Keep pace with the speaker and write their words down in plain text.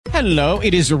Hello,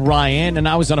 it is Ryan, and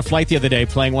I was on a flight the other day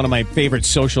playing one of my favorite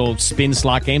social spin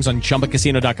slot games on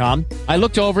ChumbaCasino.com. I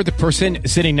looked over at the person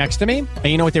sitting next to me, and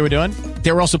you know what they were doing?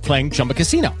 They were also playing Chumba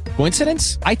Casino.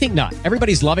 Coincidence? I think not.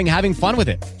 Everybody's loving having fun with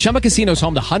it. Chumba Casino is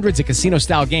home to hundreds of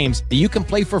casino-style games that you can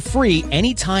play for free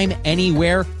anytime,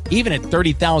 anywhere, even at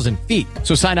 30,000 feet.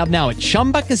 So sign up now at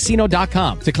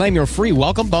ChumbaCasino.com to claim your free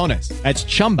welcome bonus. That's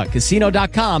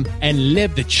ChumbaCasino.com and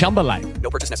live the Chumba life.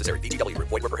 No purchase necessary. VGW.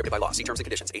 Void where prohibited by law. See terms and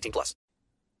conditions. 18+.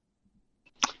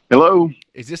 Hello.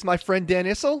 Is this my friend Dan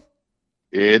Issel?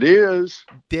 It is.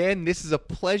 Dan, this is a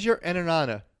pleasure and an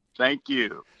honor. Thank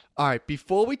you. All right,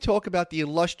 before we talk about the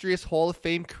illustrious Hall of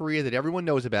Fame career that everyone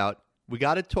knows about, we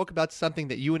got to talk about something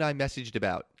that you and I messaged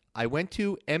about. I went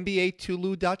to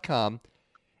NBATulu.com,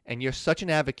 and you're such an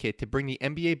advocate to bring the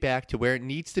NBA back to where it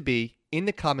needs to be in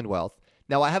the Commonwealth.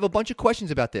 Now, I have a bunch of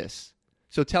questions about this.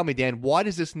 So tell me, Dan, why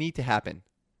does this need to happen?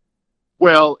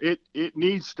 Well, it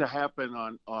needs to happen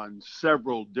on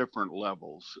several different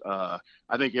levels. I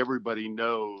think everybody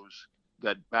knows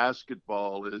that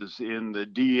basketball is in the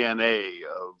DNA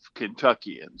of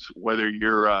Kentuckians, whether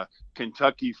you're a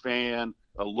Kentucky fan,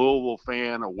 a Louisville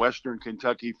fan, a Western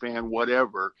Kentucky fan,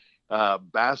 whatever.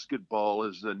 Basketball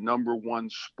is the number one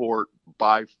sport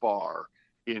by far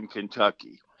in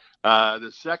Kentucky.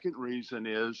 The second reason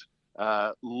is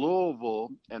Louisville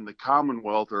and the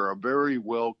Commonwealth are a very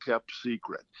well-kept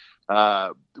secret.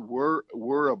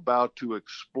 We're about to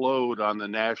explode on the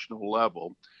national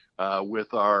level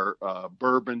with our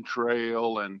Bourbon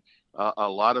Trail, and a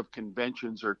lot of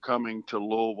conventions are coming to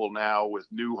Louisville now with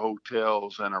new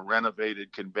hotels and a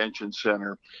renovated convention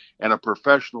center, and a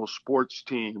professional sports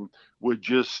team would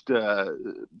just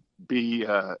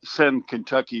send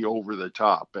Kentucky over the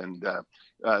top. And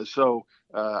so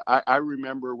I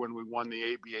remember when we won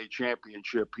the ABA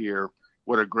championship here,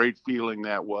 what a great feeling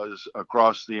that was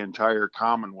across the entire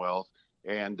Commonwealth.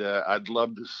 And I'd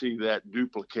love to see that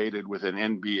duplicated with an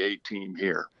NBA team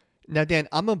here. Now, Dan,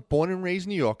 I'm a born and raised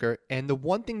New Yorker, and the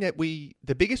one thing that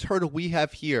the biggest hurdle we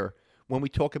have here when we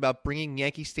talk about bringing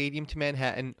Yankee Stadium to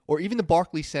Manhattan or even the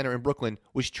Barclays Center in Brooklyn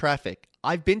was traffic.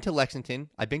 I've been to Lexington.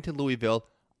 I've been to Louisville.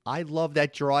 I love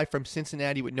that drive from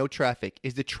Cincinnati with no traffic.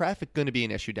 Is the traffic going to be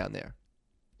an issue down there?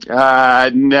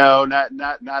 No, not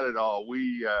at all.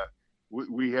 We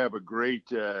have a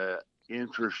great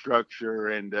infrastructure,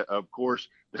 and of course,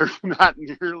 there's not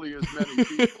nearly as many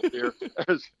people here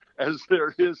as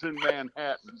there is in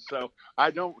Manhattan. So I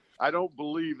don't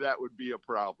believe that would be a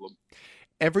problem.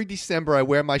 Every December, I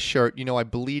wear my shirt. You know, I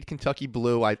bleed Kentucky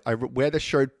blue. I wear the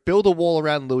shirt, build a wall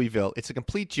around Louisville. It's a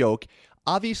complete joke.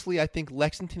 Obviously, I think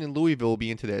Lexington and Louisville will be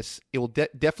into this. It will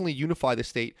definitely unify the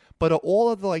state. But are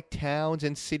all of the towns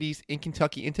and cities in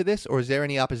Kentucky into this, or is there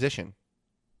any opposition?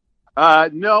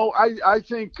 No, I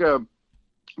think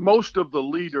most of the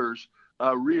leaders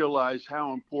realize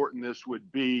how important this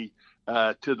would be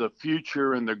to the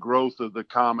future and the growth of the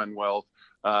Commonwealth.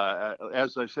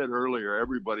 As I said earlier,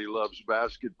 everybody loves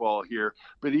basketball here,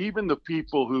 but even the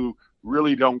people who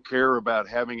really don't care about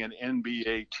having an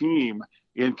NBA team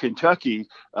in Kentucky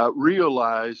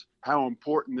realize how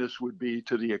important this would be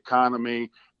to the economy.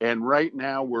 And right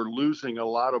now we're losing a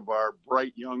lot of our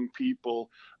bright young people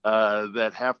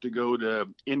that have to go to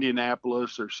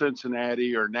Indianapolis or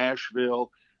Cincinnati or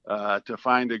Nashville to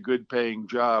find a good paying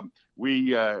job.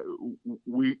 We are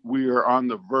on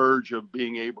the verge of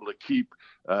being able to keep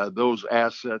those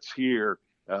assets here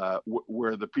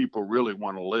where the people really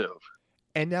want to live.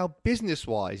 And now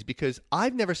business-wise, because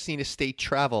I've never seen a state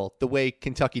travel the way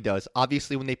Kentucky does.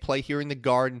 Obviously, when they play here in the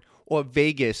Garden or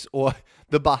Vegas or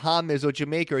the Bahamas or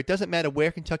Jamaica, it doesn't matter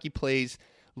where Kentucky plays.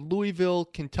 Louisville,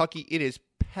 Kentucky, it is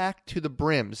packed to the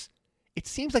brims. It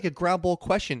seems like a ground ball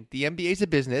question. The NBA is a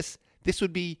business. This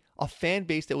would be a fan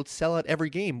base that would sell out every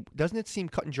game. Doesn't it seem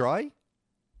cut and dry?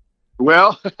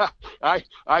 Well, I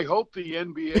hope the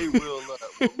NBA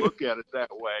will look at it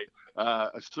that way.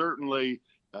 Certainly,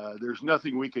 there's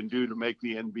nothing we can do to make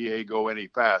the NBA go any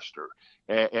faster.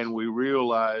 And we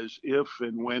realize if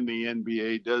and when the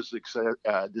NBA does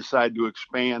decide to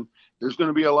expand, there's going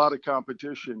to be a lot of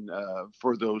competition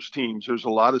for those teams. There's a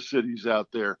lot of cities out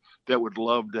there that would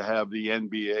love to have the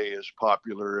NBA as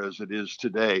popular as it is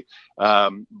today.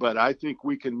 But I think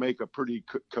we can make a pretty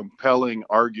compelling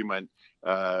argument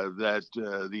that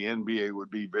the NBA would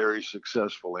be very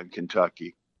successful in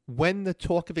Kentucky. When the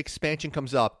talk of expansion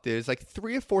comes up, there's like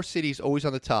 3 or 4 cities always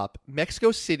on the top.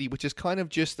 Mexico City, which is kind of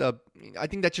just I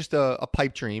think that's just a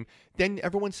pipe dream. Then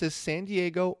everyone says San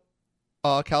Diego,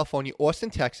 California, Austin,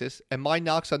 Texas. And my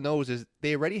knocks on those is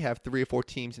they already have 3 or 4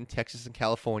 teams in Texas and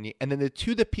California. And then the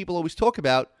 2 that people always talk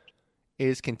about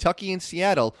is Kentucky and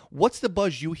Seattle. What's the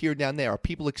buzz you hear down there? Are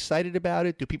people excited about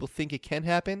it? Do people think it can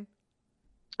happen?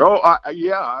 Oh,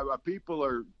 yeah. People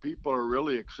are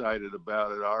really excited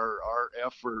about it. Our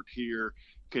effort here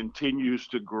continues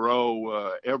to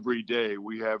grow every day.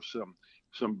 We have some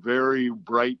very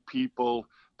bright people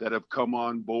that have come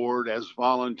on board as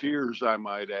volunteers, I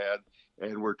might add,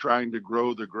 and we're trying to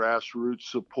grow the grassroots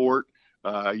support.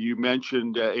 You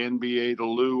mentioned NBA to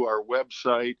Lou, our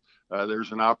website.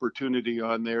 There's an opportunity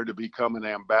on there to become an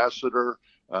ambassador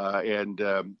and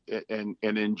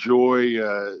enjoy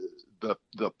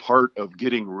the part of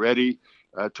getting ready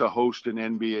to host an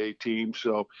NBA team.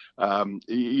 So, I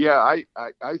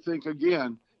think,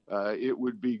 again, it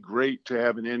would be great to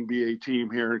have an NBA team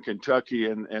here in Kentucky,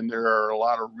 and there are a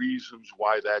lot of reasons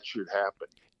why that should happen.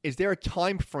 Is there a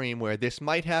time frame where this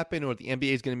might happen, or the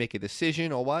NBA is going to make a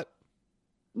decision, or what?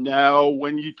 Now,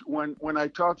 when I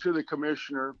talk to the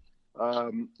commissioner,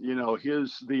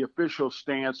 the official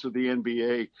stance of the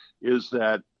NBA is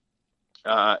that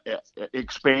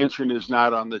expansion is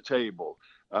not on the table.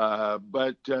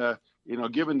 But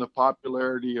given the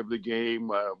popularity of the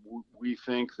game, we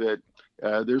think that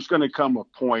there's going to come a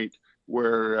point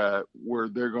where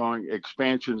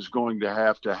expansion is going to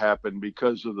have to happen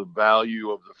because of the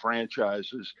value of the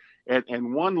franchises.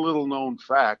 And one little known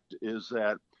fact is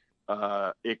that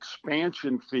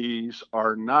expansion fees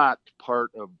are not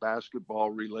part of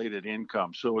basketball related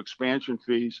income. So expansion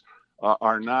fees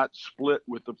are not split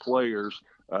with the players.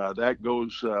 That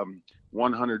goes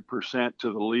 100%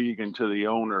 to the league and to the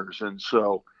owners. And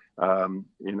so,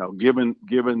 given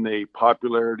the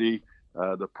popularity,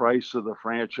 the price of the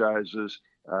franchises,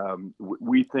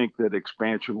 we think that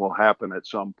expansion will happen at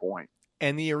some point.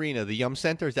 And the arena, the Yum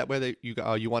Center, is that where you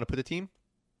want to put a team?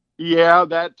 Yeah,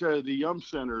 the Yum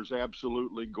Center is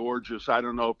absolutely gorgeous. I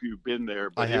don't know if you've been there,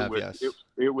 but yes.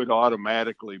 It would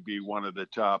automatically be one of the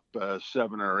top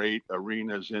 7 or 8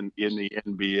 arenas in the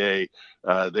NBA.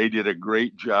 They did a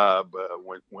great job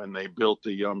when they built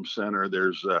the Yum Center.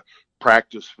 There's a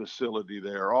practice facility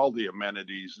there, all the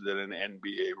amenities that an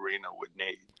NBA arena would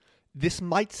need. This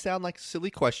might sound like a silly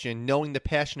question, knowing the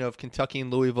passion of Kentucky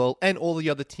and Louisville and all the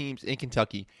other teams in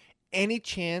Kentucky. Any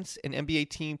chance an NBA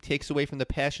team takes away from the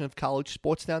passion of college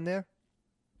sports down there?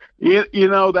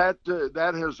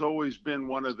 That has always been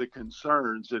one of the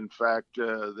concerns. In fact,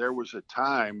 there was a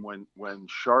time when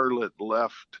Charlotte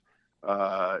left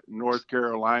North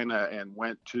Carolina and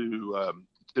went to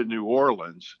New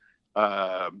Orleans.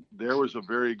 There was a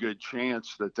very good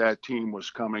chance that team was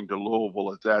coming to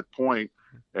Louisville at that point,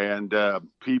 and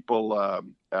people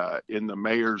in the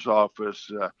mayor's office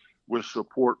with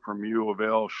support from U of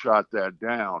L shot that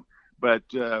down. But,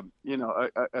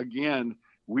 again,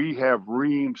 we have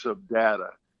reams of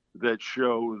data that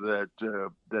show that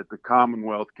the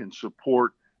Commonwealth can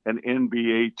support an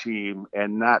NBA team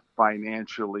and not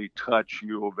financially touch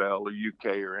U of L or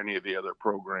UK or any of the other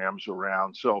programs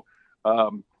around. So,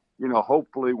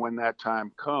 hopefully when that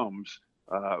time comes,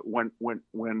 when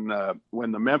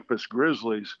the Memphis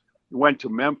Grizzlies went to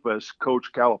Memphis,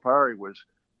 Coach Calipari was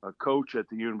a coach at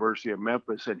the University of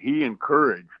Memphis, and he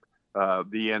encouraged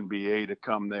the NBA to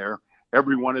come there.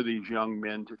 Every one of these young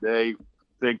men today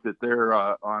think that they're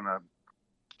on a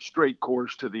straight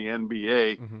course to the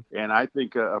NBA, and I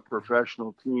think a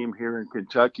professional team here in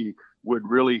Kentucky would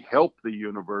really help the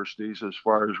universities as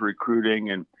far as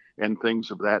recruiting and things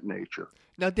of that nature.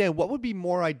 Now, Dan, what would be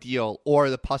more ideal,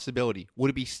 or the possibility? Would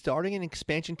it be starting an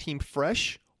expansion team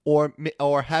fresh, or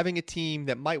having a team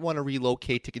that might want to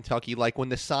relocate to Kentucky, like when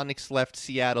the Sonics left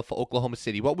Seattle for Oklahoma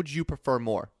City? What would you prefer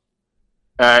more?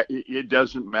 It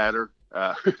doesn't matter.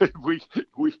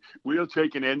 We'll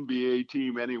take an NBA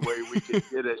team any way we can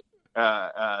get it.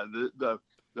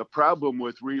 The problem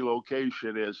with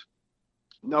relocation is,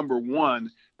 number one,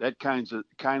 that kind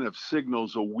of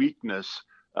signals a weakness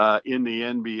in the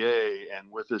NBA,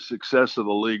 and with the success of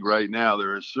the league right now,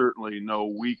 there is certainly no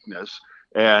weakness.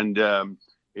 And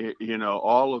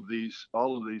all of these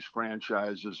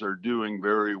franchises are doing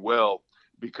very well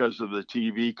because of the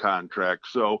TV contract.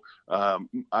 So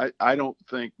I don't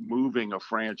think moving a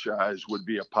franchise would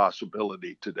be a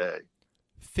possibility today.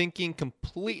 Thinking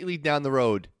completely down the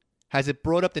road, has it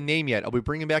brought up the name yet? Are we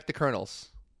bringing back the Colonels?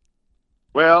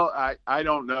 Well, I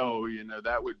don't know.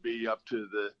 That would be up to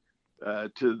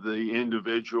the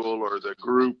individual or the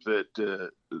group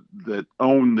that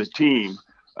own the team.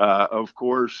 Of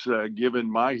course, given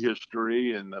my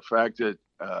history and the fact that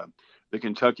the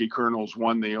Kentucky Colonels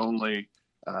won the only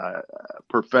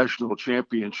professional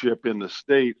championship in the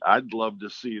state. I'd love to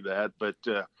see that, but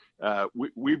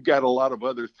we've got a lot of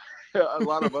other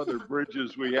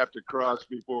bridges we have to cross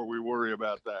before we worry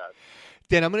about that.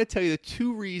 Dan, I'm going to tell you the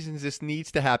two reasons this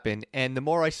needs to happen. And the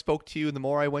more I spoke to you, the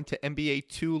more I went to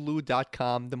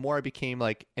NBA2Lou.com, the more I became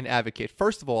like an advocate.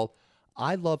 First of all,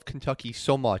 I love Kentucky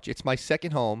so much. It's my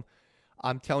second home.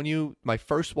 I'm telling you, my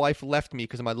first wife left me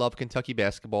because of my love of Kentucky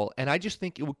basketball. And I just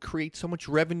think it would create so much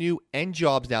revenue and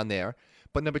jobs down there.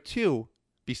 But number two,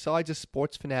 besides the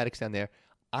sports fanatics down there,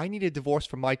 I need a divorce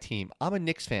from my team. I'm a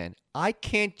Knicks fan. I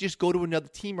can't just go to another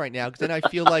team right now because then I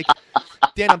feel like,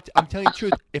 Dan, I'm telling you the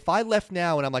truth. If I left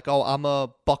now and I'm like, oh, I'm a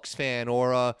Bucks fan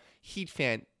or a Heat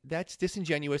fan, that's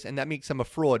disingenuous and that makes them a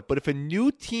fraud. But if a new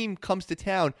team comes to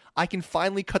town, I can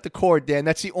finally cut the cord, Dan.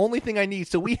 That's the only thing I need.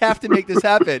 So we have to make this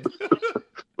happen.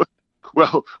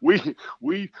 Well, we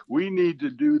need to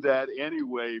do that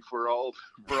anyway for all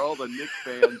the Knicks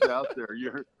fans out there.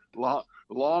 You're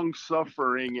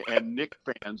long-suffering and Knicks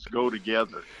fans go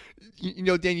together. You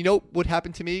know, Dan, you know what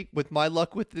happened to me with my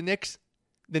luck with the Knicks?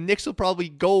 The Knicks will probably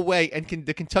go away, and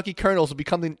the Kentucky Colonels will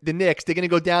become the Knicks. They're going to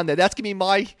go down there. That's going to be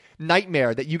my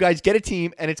nightmare, that you guys get a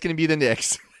team, and it's going to be the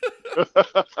Knicks.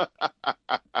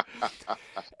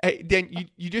 Hey, Dan,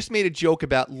 you just made a joke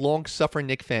about long-suffering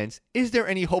Knicks fans. Is there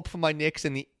any hope for my Knicks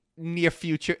in the near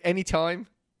future, anytime?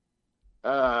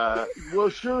 Well,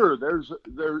 sure.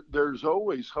 There's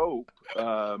always hope.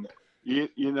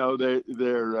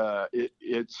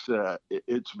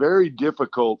 It's very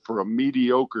difficult for a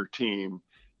mediocre team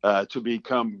to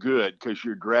become good because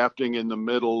you're drafting in the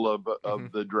middle of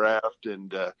the draft,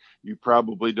 and you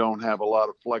probably don't have a lot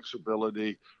of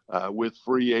flexibility with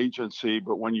free agency.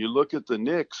 But when you look at the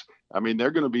Knicks, I mean,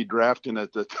 they're going to be drafting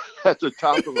at the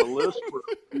top of the list for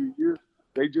a few years.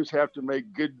 They just have to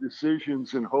make good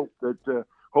decisions and hope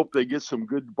they get some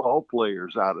good ball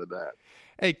players out of that.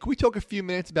 Hey, can we talk a few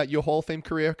minutes about your Hall of Fame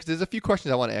career? Because there's a few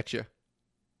questions I want to ask you.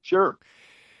 Sure.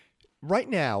 Right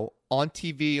now, on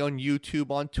TV, on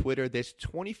YouTube, on Twitter, there's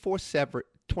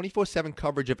 24/7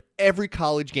 coverage of every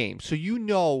college game. So you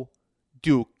know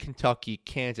Duke, Kentucky,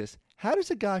 Kansas. How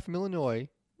does a guy from Illinois,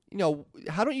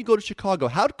 how don't you go to Chicago?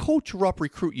 How did Coach Rupp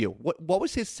recruit you? What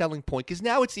was his selling point? Because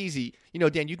now it's easy.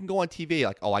 Dan, you can go on TV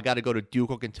like, oh, I got to go to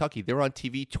Duke or Kentucky. They're on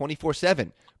TV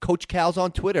 24/7. Coach Cal's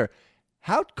on Twitter.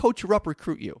 How'd Coach Rupp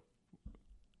recruit you?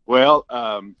 Well,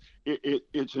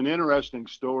 it's an interesting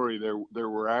story. There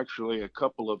were actually a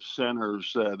couple of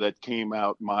centers that came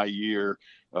out my year.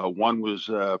 One was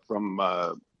from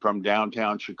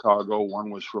downtown Chicago. One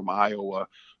was from Iowa.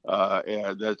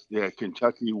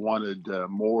 Kentucky wanted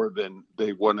more than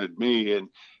they wanted me, and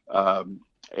I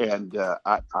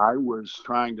was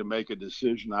trying to make a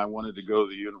decision. I wanted to go to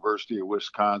the University of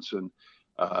Wisconsin.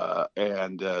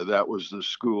 That was the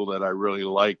school that I really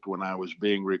liked when I was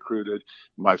being recruited.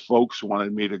 My folks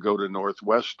wanted me to go to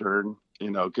Northwestern,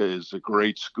 because it's a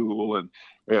great school, and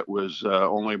it was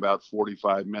only about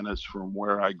 45 minutes from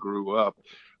where I grew up.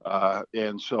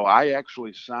 And so I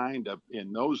actually signed up.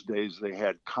 In those days, they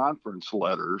had conference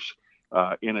letters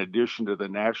in addition to the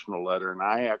national letter, and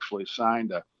I actually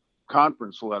signed a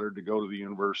conference letter to go to the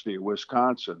University of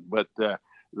Wisconsin. But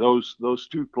those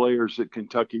two players that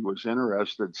Kentucky was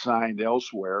interested signed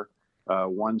elsewhere.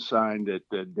 One signed at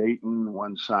Dayton,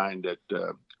 one signed at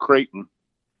Creighton,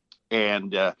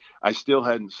 and I still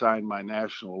hadn't signed my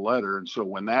national letter. And so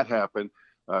when that happened,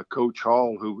 Coach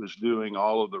Hall, who was doing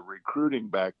all of the recruiting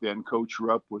back then, Coach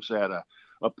Rupp was at a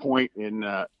point in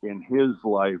his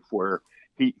life where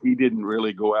he didn't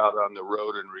really go out on the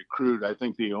road and recruit. I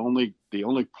think the only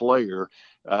player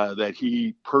that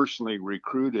he personally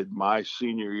recruited my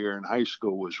senior year in high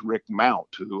school was Rick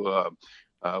Mount, who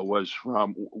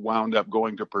wound up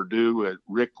going to Purdue.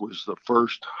 Rick was the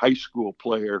first high school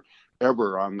player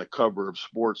ever on the cover of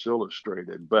Sports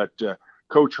Illustrated. But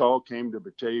Coach Hall came to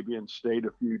Batavia and stayed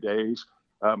a few days.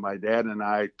 My dad and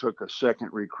I took a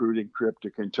second recruiting trip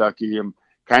to Kentucky and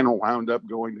kind of wound up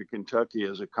going to Kentucky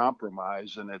as a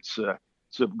compromise, and it's the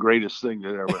greatest thing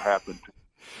that ever happened.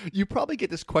 You probably get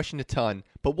this question a ton,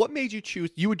 but what made you choose?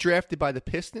 You were drafted by the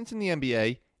Pistons in the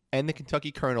NBA and the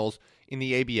Kentucky Colonels in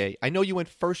the ABA. I know you went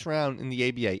first round in the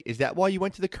ABA. Is that why you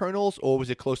went to the Colonels, or was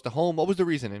it close to home? What was the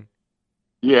reasoning?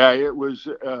 Yeah, it was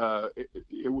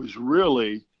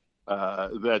really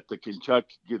that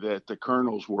the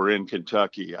Colonels were in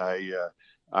Kentucky.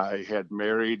 I had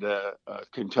married a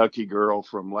Kentucky girl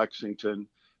from Lexington,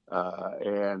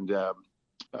 and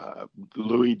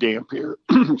Louis Dampier,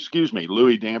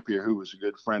 Louis Dampier, who was a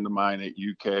good friend of mine at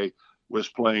UK, was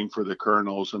playing for the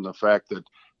Colonels, and the fact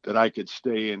that I could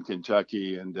stay in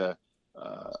Kentucky and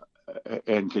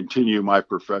and continue my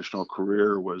professional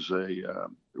career was a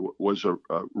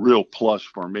real plus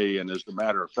for me. And as a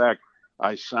matter of fact,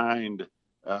 I signed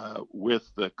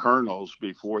with the Colonels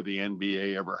before the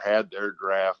NBA ever had their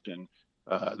draft, and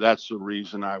that's the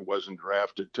reason I wasn't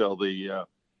drafted till the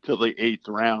eighth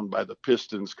round by the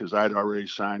Pistons, because I'd already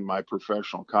signed my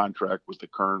professional contract with the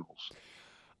Colonels.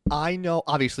 I know,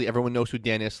 obviously, everyone knows who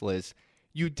Dan Issel is.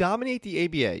 You dominate the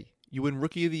ABA. You win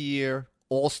Rookie of the Year,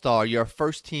 All-Star. You're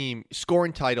first team,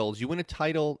 scoring titles. You win a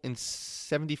title in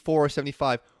 74 or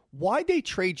 75. Why'd they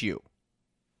trade you?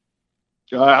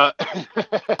 Well,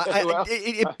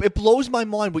 It blows my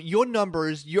mind with your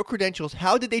numbers, your credentials.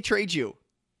 How did they trade you?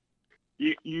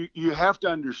 you have to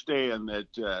understand that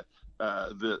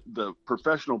the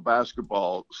professional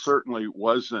basketball certainly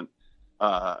wasn't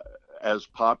as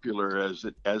popular as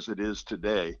it is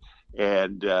today.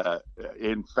 And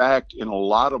in fact, in a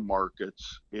lot of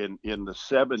markets in the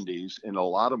 70s, in a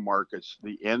lot of markets,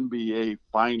 the NBA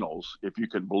finals, if you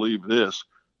can believe this,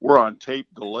 were on tape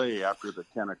delay after the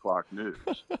 10 o'clock news.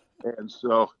 And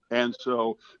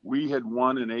so we had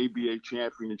won an ABA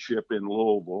championship in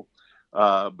Louisville,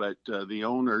 but the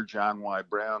owner, John Y.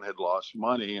 Brown, had lost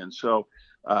money. And so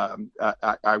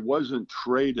I wasn't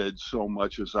traded so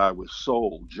much as I was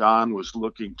sold. John was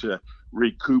looking to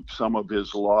recoup some of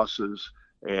his losses,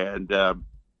 and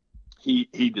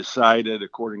he decided,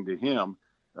 according to him,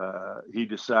 he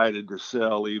decided to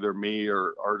sell either me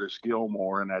or Artis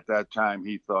Gilmore. And at that time,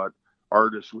 he thought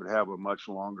Artis would have a much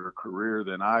longer career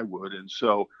than I would. And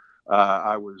so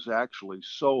I was actually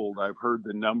sold. I've heard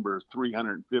the number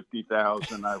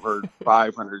 350,000. I've heard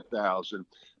 500,000.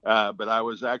 But I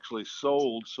was actually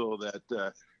sold so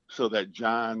that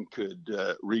John could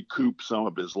recoup some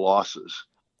of his losses.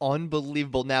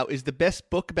 Unbelievable. Now, is the best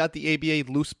book about the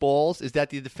ABA Loose Balls? Is that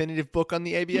the definitive book on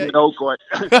the ABA?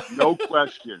 No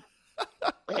question.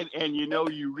 And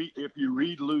if you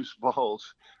read Loose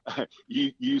Balls,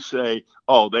 you say,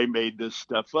 oh, they made this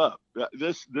stuff up.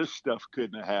 This stuff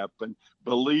couldn't have happened.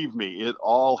 Believe me, it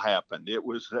all happened. It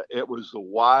was the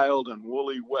wild and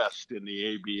woolly west in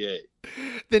the ABA.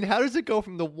 Then how does it go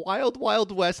from the wild,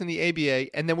 wild west in the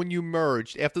ABA, and then when you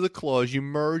merged after the clause, you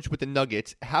merged with the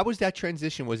Nuggets? How was that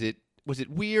transition? Was it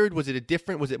weird? Was it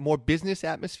was it more business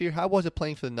atmosphere? How was it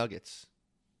playing for the Nuggets?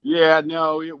 Yeah,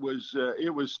 no, it was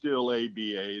still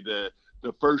ABA. The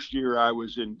first year I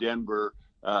was in Denver,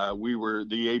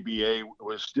 the ABA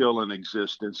was still in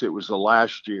existence. It was the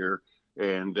last year,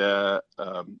 and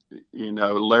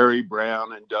Larry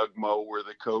Brown and Doug Moe were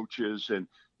the coaches, and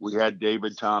we had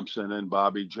David Thompson and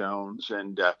Bobby Jones,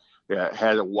 and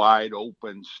had a wide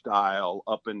open style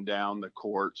up and down the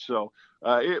court. So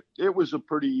it was a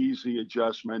pretty easy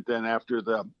adjustment. Then after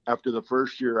the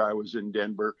first year I was in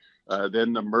Denver,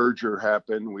 then the merger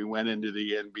happened. We went into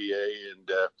the NBA,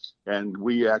 and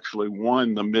we actually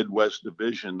won the Midwest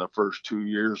Division the first 2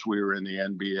 years we were in the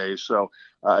NBA. So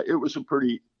it was a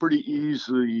pretty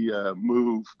easy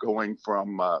move going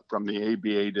from the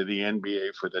ABA to the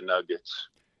NBA for the Nuggets.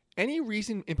 Any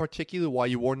reason in particular why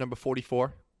you wore number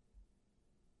 44?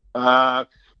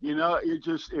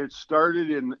 It started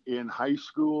in high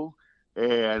school,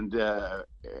 and I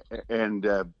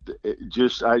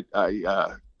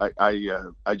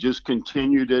just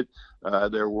continued it.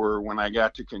 When I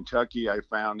got to Kentucky, I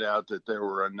found out that there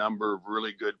were a number of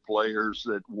really good players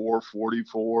that wore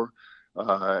 44,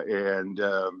 and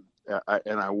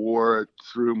I wore it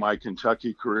through my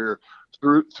Kentucky career,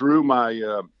 through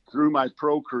my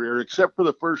pro career, except for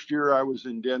the first year I was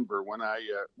in Denver. When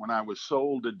I was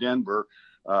sold to Denver,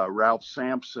 Ralph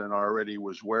Sampson already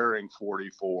was wearing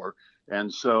 44,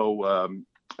 and so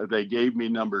they gave me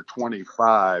number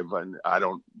 25, and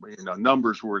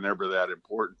numbers were never that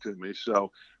important to me.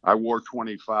 So I wore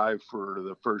 25 for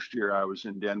the first year I was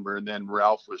in Denver, and then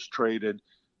Ralph was traded.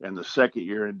 And the second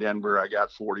year in Denver, I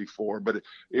got 44, but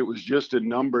it was just a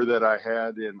number that I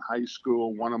had in high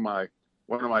school. One of my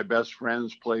best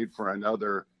friends played for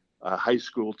another high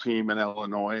school team in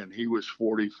Illinois, and he was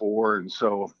 44. And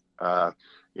so,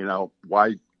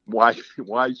 why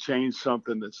change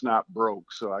something that's not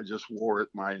broke? So I just wore it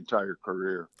my entire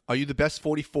career. Are you the best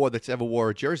 44 that's ever wore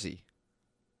a jersey?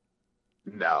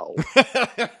 No.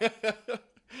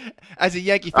 As a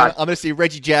Yankee fan, I'm going to say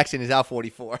Reggie Jackson is out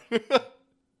 44.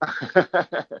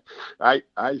 I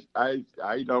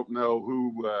don't know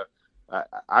who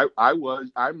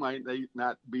I might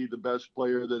not be the best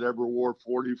player that ever wore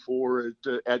 44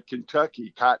 at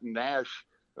Kentucky. Cotton Nash,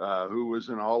 who was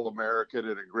an All-American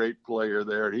and a great player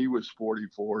there, he was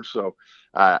 44. So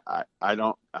I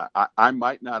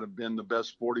might not have been the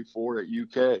best 44 at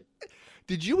UK.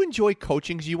 Did you enjoy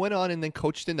coaching? 'Cause you went on and then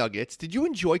coached the Nuggets. Did you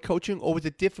enjoy coaching, or was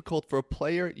it difficult for a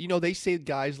player? You know, they say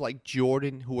guys like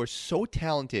Jordan, who are so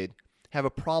talented, have a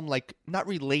problem, like, not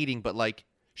relating, but, like,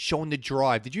 showing the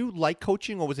drive. Did you like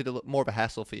coaching, or was it more of a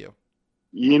hassle for you?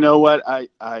 You know what? I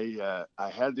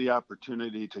had the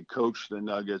opportunity to coach the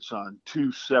Nuggets on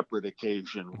two separate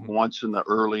occasions, once in the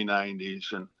early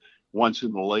 90s and once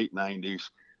in the late 90s.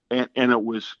 And it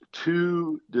was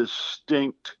two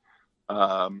distinct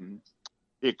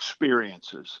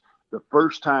experiences. The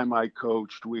first time I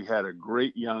coached, we had a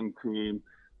great young team.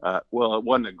 Well, it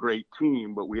wasn't a great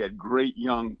team, but we had great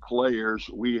young players.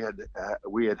 We had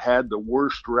the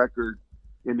worst record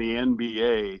in the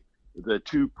NBA the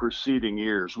two preceding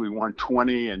years. We won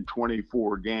 20 and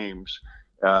 24 games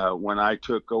when I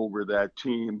took over that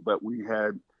team. But we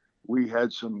had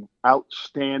some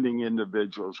outstanding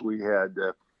individuals. We had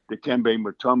Dikembe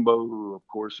Mutombo, who of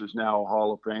course is now a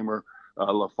Hall of Famer.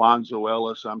 LaFonso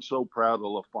Ellis. I'm so proud of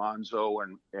LaFonso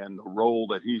and the role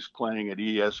that he's playing at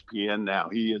ESPN now.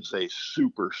 He is a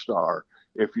superstar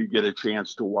if you get a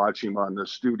chance to watch him on the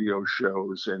studio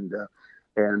shows. And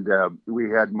we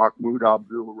had Mahmoud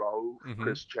Abdul-Rauf,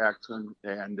 Chris Jackson,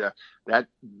 and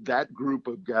that group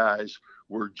of guys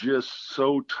were just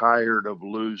so tired of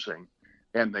losing,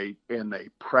 and they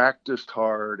practiced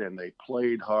hard and they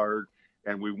played hard.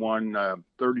 And we won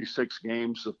 36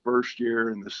 games the first year.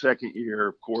 And the second year,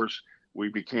 of course, we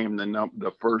became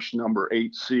the first number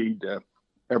 8 seed to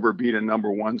ever beat a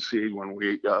number 1 seed when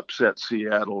we upset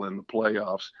Seattle in the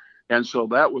playoffs. And so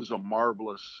that was a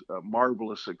marvelous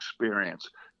experience.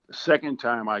 The second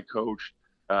time I coached,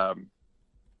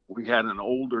 we had an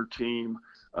older team.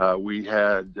 We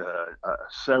had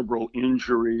several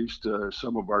injuries to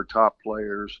some of our top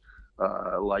players,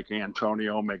 like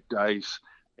Antonio McDyess.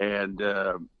 And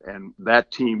that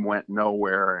team went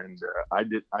nowhere, and I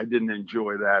didn't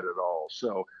enjoy that at all.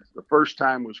 So the first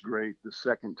time was great. The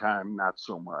second time, not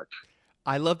so much.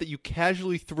 I love that you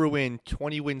casually threw in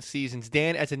 20-win seasons.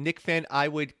 Dan, as a Knicks fan, I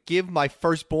would give my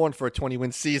firstborn for a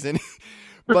 20-win season.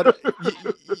 But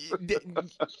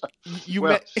you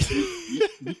would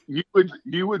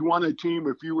want a team,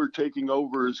 if you were taking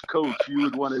over as coach, you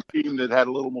would want a team that had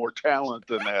a little more talent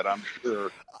than that, I'm sure.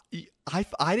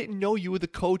 I didn't know you were the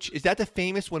coach. Is that the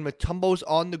famous when Mutombo's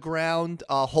on the ground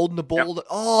holding the ball? Yep.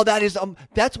 Oh,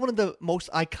 that's one of the most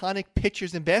iconic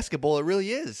pictures in basketball. It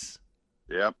really is.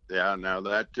 Yep. Yeah. Now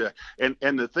that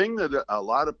and the thing that a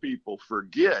lot of people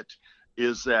forget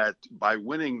is that by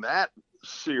winning that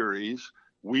series,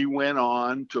 we went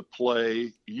on to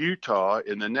play Utah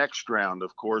in the next round,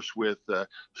 of course, with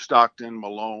Stockton,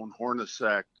 Malone,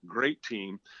 Hornacek, great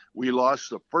team. We lost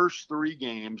the first 3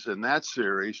 games in that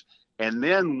series and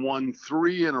then won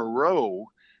 3 in a row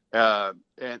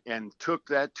and took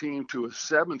that team to a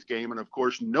 7th game. And, of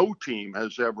course, no team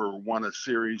has ever won a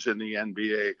series in the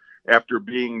NBA after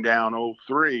being down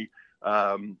 0-3.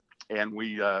 And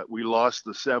we lost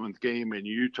the 7th game in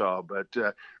Utah, but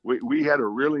we had a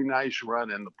really nice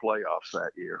run in the playoffs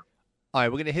that year. All right,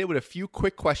 we're going to hit it with a few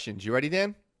quick questions. You ready,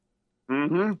 Dan?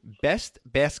 Mm-hmm. Best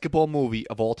basketball movie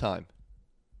of all time?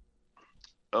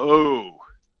 Oh,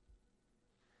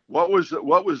 what was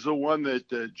the one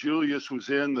that Julius was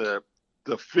in, the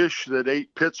fish that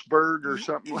ate Pittsburgh or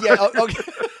something? Yeah, okay.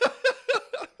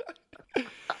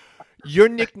 Your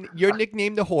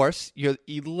nickname, the Horse. You're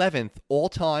 11th all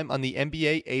time on the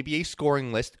NBA ABA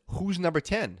scoring list. Who's number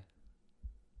 10?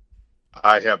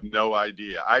 I have no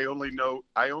idea. I only know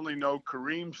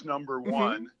Kareem's number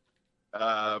 1.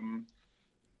 I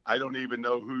don't even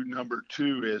know who number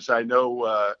 2 is. I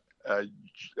know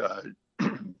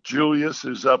Julius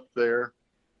is up there.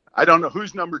 I don't know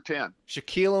who's number 10.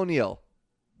 Shaquille O'Neal.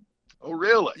 Oh,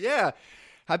 really? Yeah.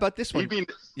 How about this one?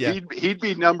 He'd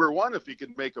be number 1 if he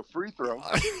could make a free throw.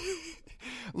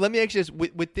 Let me ask you this.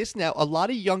 With this now, a lot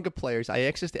of younger players, I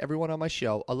ask this to everyone on my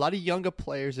show, a lot of younger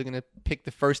players are going to pick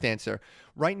the first answer.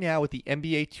 Right now with the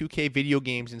NBA 2K video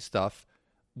games and stuff,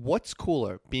 what's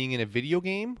cooler, being in a video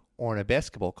game or in a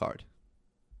basketball card?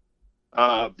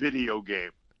 Video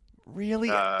game. Really?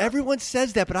 Everyone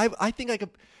says that, but I think I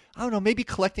don't know, maybe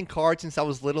collecting cards since I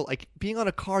was little, like being on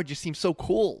a card just seems so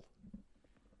cool.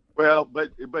 Well,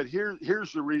 but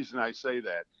here's the reason I say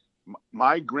that.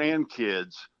 My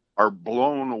grandkids are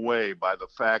blown away by the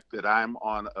fact that I'm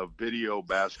on a video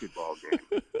basketball game,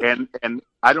 and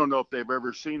I don't know if they've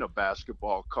ever seen a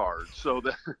basketball card. So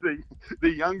the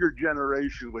younger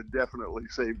generation would definitely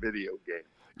say video game.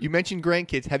 You mentioned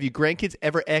grandkids. Have your grandkids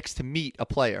ever asked to meet a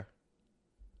player?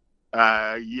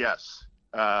 Yes.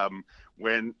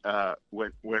 When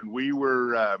we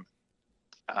were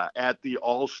at the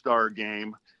All-Star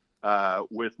game,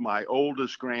 with my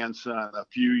oldest grandson a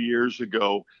few years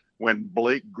ago when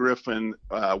Blake Griffin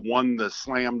won the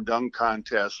slam dunk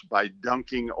contest by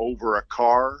dunking over a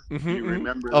car. Mm-hmm, Do you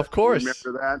remember? Of course.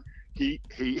 Remember that? He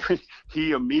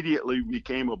immediately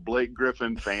became a Blake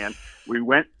Griffin fan. We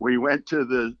went to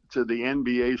the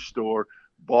NBA store,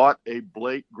 bought a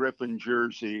Blake Griffin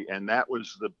jersey, and that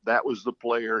was the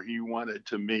player he wanted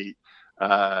to meet.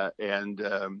 And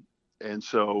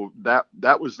so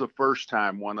that was the first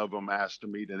time one of them asked to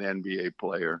meet an NBA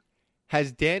player.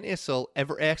 Has Dan Issel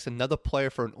ever asked another player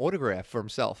for an autograph for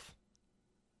himself?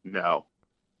 No.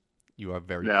 You are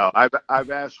very No. I've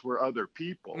asked for other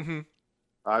people. Mm-hmm.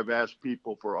 I've asked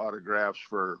people for autographs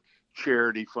for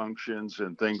charity functions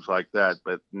and things like that,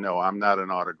 but no, I'm not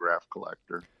an autograph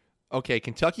collector. Okay,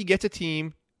 Kentucky gets a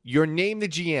team. You're named the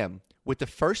GM. With the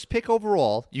first pick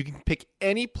overall, you can pick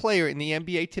any player in the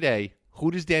NBA today. Who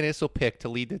does Dan Issel pick to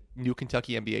lead the new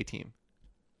Kentucky NBA team?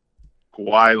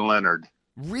 Kawhi Leonard.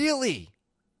 Really?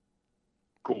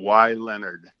 Kawhi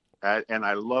Leonard. And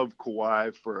I love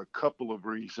Kawhi for a couple of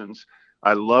reasons.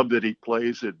 I love that he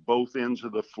plays at both ends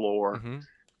of the floor. Mm-hmm.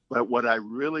 But what I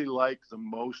really like the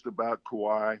most about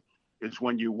Kawhi is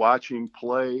when you watch him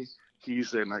play,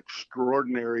 he's an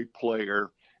extraordinary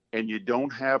player, and you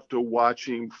don't have to watch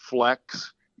him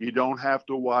flex. You don't have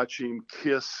to watch him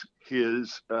kiss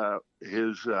his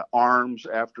arms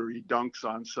after he dunks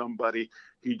on somebody.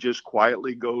 He just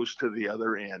quietly goes to the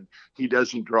other end. He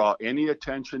doesn't draw any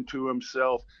attention to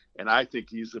himself, and I think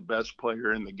he's the best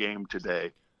player in the game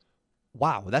today.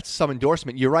 Wow, that's some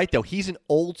endorsement. You're right, though. He's an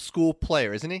old school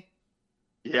player, isn't he?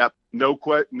 Yep, no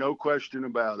question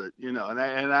about it. You know,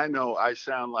 and I know I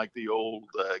sound like the old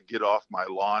get off my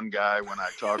lawn guy when I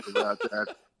talk about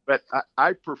that. But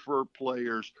I prefer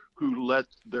players who let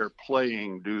their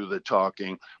playing do the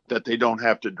talking, that they don't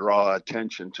have to draw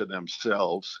attention to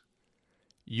themselves.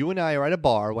 You and I are at a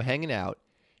bar, we're hanging out,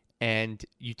 and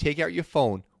you take out your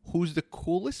phone. Who's the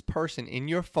coolest person in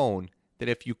your phone that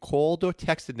if you called or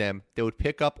texted them, they would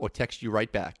pick up or text you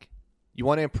right back? You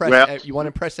want to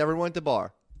impress everyone at the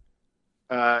bar.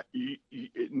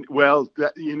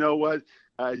 You know what?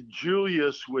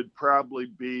 Julius would probably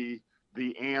be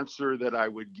the answer that I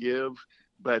would give,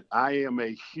 but I am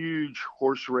a huge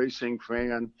horse racing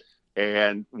fan,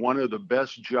 and one of the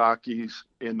best jockeys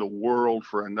in the world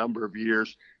for a number of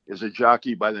years is a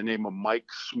jockey by the name of Mike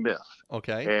Smith.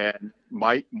 Okay. And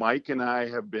Mike and I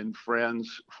have been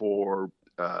friends for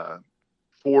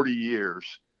 40 years.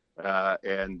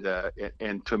 And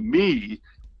to me,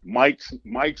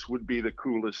 Mike's would be the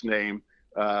coolest name.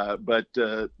 But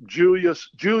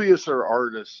Julius or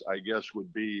Artis, I guess,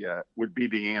 would be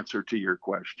the answer to your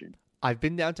question. I've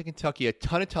been down to Kentucky a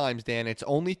ton of times, Dan. It's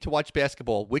only to watch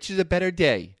basketball. Which is a better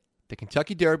day, the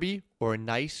Kentucky Derby or a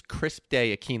nice, crisp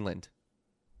day at Keeneland?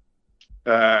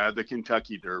 The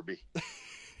Kentucky Derby.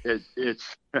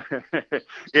 It's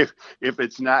if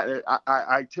it's not.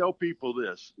 I tell people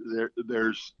this: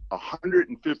 there's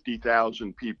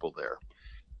 150,000 people there,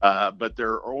 but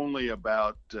there are only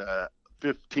about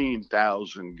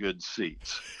 15,000 good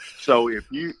seats. So if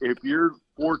you're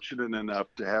fortunate enough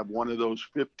to have one of those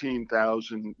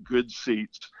 15,000 good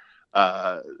seats,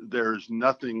 there's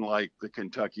nothing like the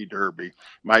Kentucky Derby.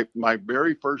 My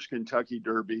very first Kentucky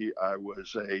Derby, I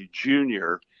was a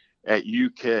junior at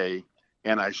UK,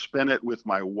 and I spent it with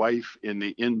my wife in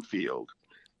the infield.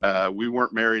 We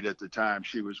weren't married at the time.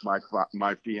 She was my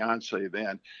fiance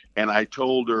then. And I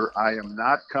told her, I am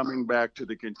not coming back to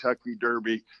the Kentucky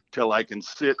Derby till I can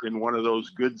sit in one of those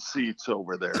good seats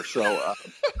over there. So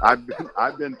I've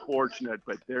been fortunate,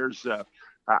 but there's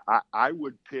I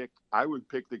would pick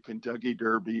the Kentucky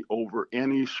Derby over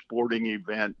any sporting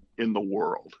event in the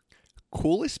world.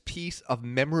 Coolest piece of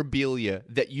memorabilia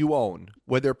that you own,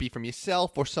 whether it be from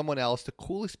yourself or someone else, the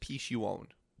coolest piece you own?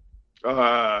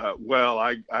 Well,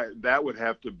 I that would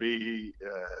have to be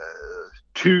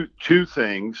two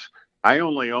things. I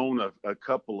only own a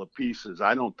couple of pieces.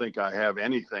 I don't think I have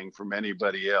anything from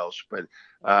anybody else, but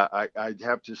I'd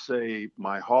have to say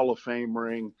my Hall of Fame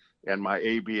ring and my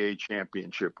ABA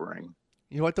championship ring.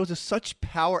 You know what? Those are such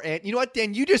power. And you know what,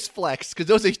 Dan? You just flexed because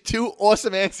those are two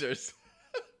awesome answers.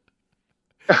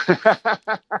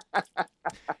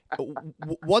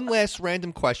 One last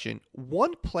random question.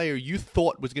 One player you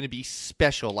thought was going to be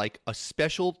special, like a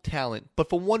special talent, but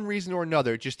for one reason or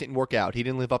another, it just didn't work out. He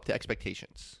didn't live up to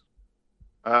expectations.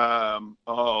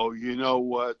 You know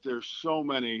what? There's so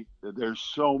many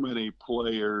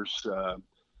players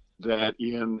that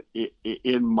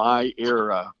in my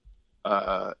era,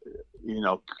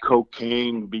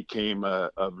 cocaine became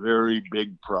a very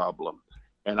big problem.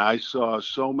 And I saw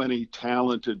so many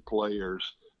talented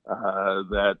players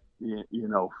that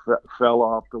fell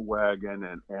off the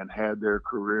wagon and had their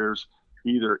careers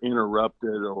either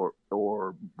interrupted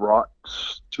or brought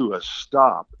to a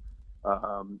stop.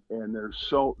 And there's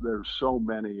so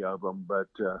many of them, but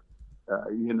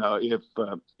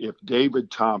if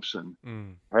David Thompson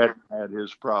had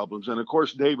his problems, and of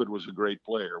course David was a great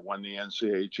player, won the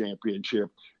NCAA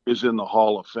championship, is in the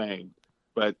Hall of Fame.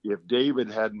 But if David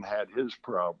hadn't had his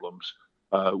problems,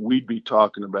 we'd be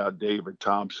talking about David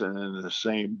Thompson in the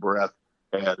same breath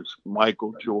as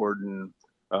Michael Jordan,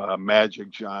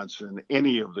 Magic Johnson,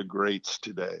 any of the greats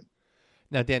today.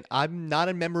 Now, Dan, I'm not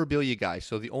a memorabilia guy,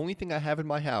 so the only thing I have in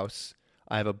my house,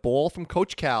 I have a ball from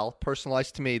Coach Cal,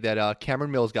 personalized to me, that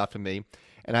Cameron Mills got for me,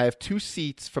 and I have 2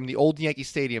 seats from the old Yankee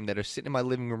Stadium that are sitting in my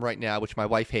living room right now, which my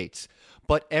wife hates.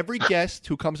 But every guest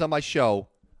who comes on my show,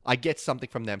 I get something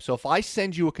from them. So if I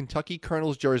send you a Kentucky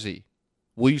Colonels jersey,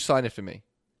 will you sign it for me?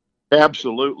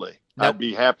 Absolutely. Now, I'd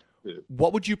be happy to.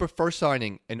 What would you prefer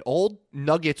signing, an old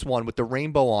Nuggets one with the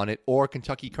rainbow on it or a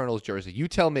Kentucky Colonels jersey? You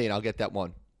tell me, and I'll get that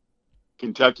one.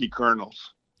 Kentucky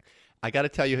Colonels. I got to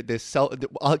tell you,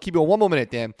 I'll keep you on one more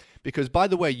minute, Dan, because, by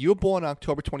the way, you're born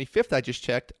October 25th, I just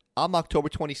checked. I'm October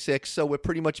 26th, so we're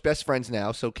pretty much best friends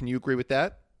now. So can you agree with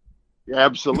that? Yeah,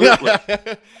 absolutely.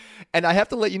 And I have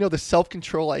to let you know the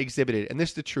self-control I exhibited, and this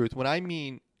is the truth. When I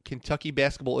mean Kentucky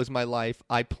basketball is my life,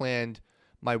 I planned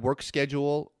my work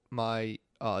schedule, my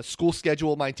school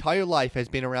schedule, my entire life has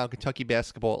been around Kentucky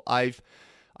basketball. I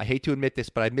hate to admit this,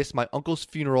 but I missed my uncle's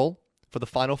funeral for the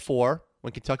Final Four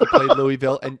when Kentucky played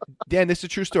Louisville. And, Dan, this is a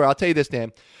true story. I'll tell you this,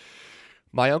 Dan.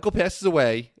 My uncle passes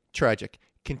away. Tragic.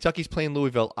 Kentucky's playing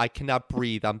Louisville. I cannot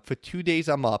breathe. For 2 days,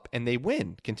 I'm up, and they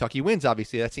win. Kentucky wins,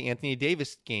 obviously. That's the Anthony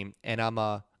Davis game. And I'm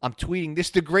tweeting, "This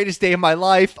is the greatest day of my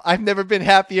life. I've never been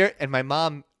happier." And my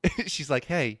mom, she's like,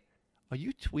 "Hey, are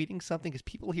you tweeting something? Because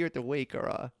people here at the wake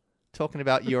are talking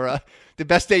about your the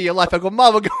best day of your life." I go,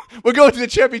 "Mom, we're going to the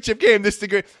championship game. This is the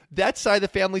great." That side of the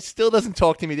family still doesn't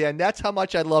talk to me, Dan. That's how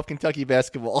much I love Kentucky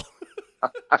basketball.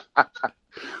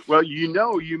 Well,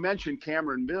 you mentioned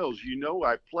Cameron Mills.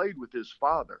 I played with his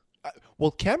father.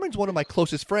 Well, Cameron's one of my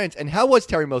closest friends. And how was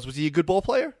Terry Mills? Was he a good ball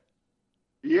player?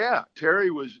 Yeah,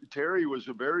 Terry was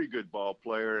a very good ball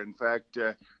player. In fact,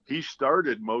 he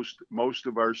started most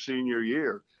of our senior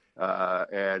year.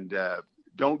 And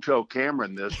don't tell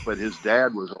Cameron this, but his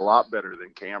dad was a lot better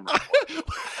than Cameron was.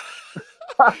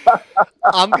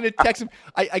 I'm going to text him.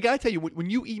 I got to tell you, when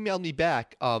you emailed me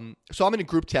back, so I'm in a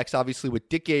group text, obviously, with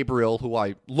Dick Gabriel, who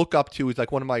I look up to. He's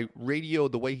like one of my radio,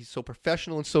 the way he's so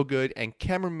professional and so good, and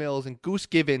Cameron Mills and Goose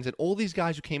Givens and all these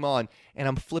guys who came on, and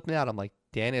I'm flipping out. I'm like,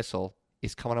 Dan Issel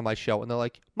is coming on my show. And they're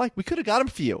like, "Mike, we could have got him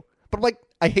for you." But I'm like,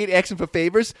 I hate asking for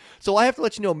favors. So I have to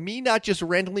let you know, me not just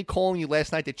randomly calling you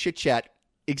last night to chit-chat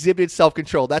exhibited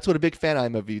self-control. That's what a big fan I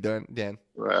am of you, Dan.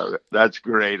 Well, that's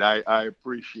great. I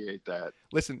appreciate that.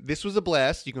 Listen, this was a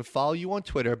blast. You can follow you on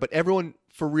Twitter, but everyone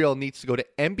for real needs to go to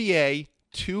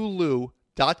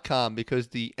NBA2Lou.com because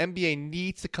the NBA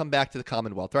needs to come back to the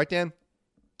Commonwealth. Right, Dan?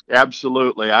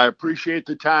 Absolutely. I appreciate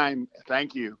the time.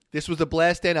 Thank you. This was a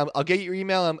blast, Dan. I'll get your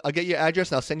email. I'll get your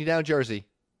address, and I'll send you down Jersey.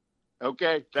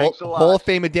 Okay. Thanks a lot. Hall of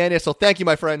Famer Dan Issel. Thank you,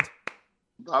 my friend.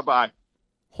 Bye-bye.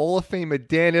 Hall of Famer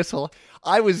Dan Issel.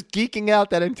 I was geeking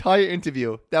out that entire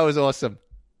interview. That was awesome.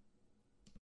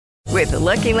 With the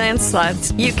Lucky Land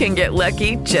Slots, you can get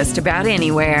lucky just about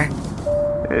anywhere.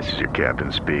 This is your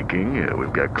captain speaking.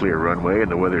 We've got clear runway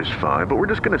and the weather's fine, but we're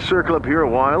just going to circle up here a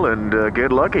while and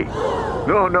get lucky.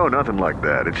 No, nothing like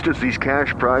that. It's just these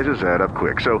cash prizes add up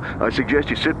quick. So I suggest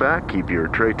you sit back, keep your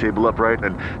tray table upright,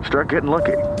 and start getting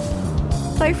lucky.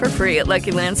 Play for free at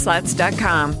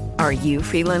LuckyLandSlots.com. Are you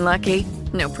feeling lucky?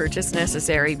 No purchase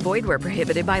necessary. Void where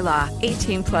prohibited by law.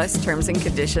 18+ terms and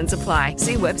conditions apply.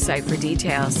 See website for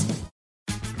details.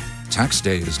 Tax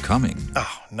day is coming.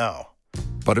 Oh, no.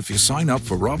 But if you sign up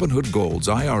for Robinhood Gold's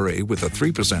IRA with a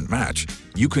 3% match,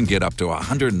 you can get up to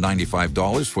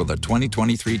 $195 for the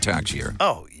 2023 tax year.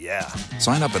 Oh, yeah.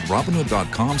 Sign up at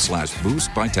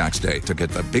Robinhood.com/boost by tax day to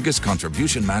get the biggest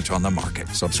contribution match on the market.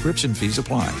 Subscription fees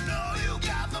apply.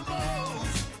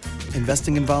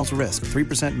 Investing involves risk.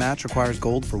 3% match requires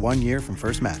gold for 1 year from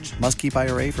first match. Must keep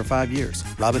IRA for 5 years.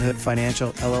 Robinhood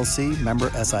Financial, LLC, member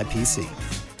SIPC.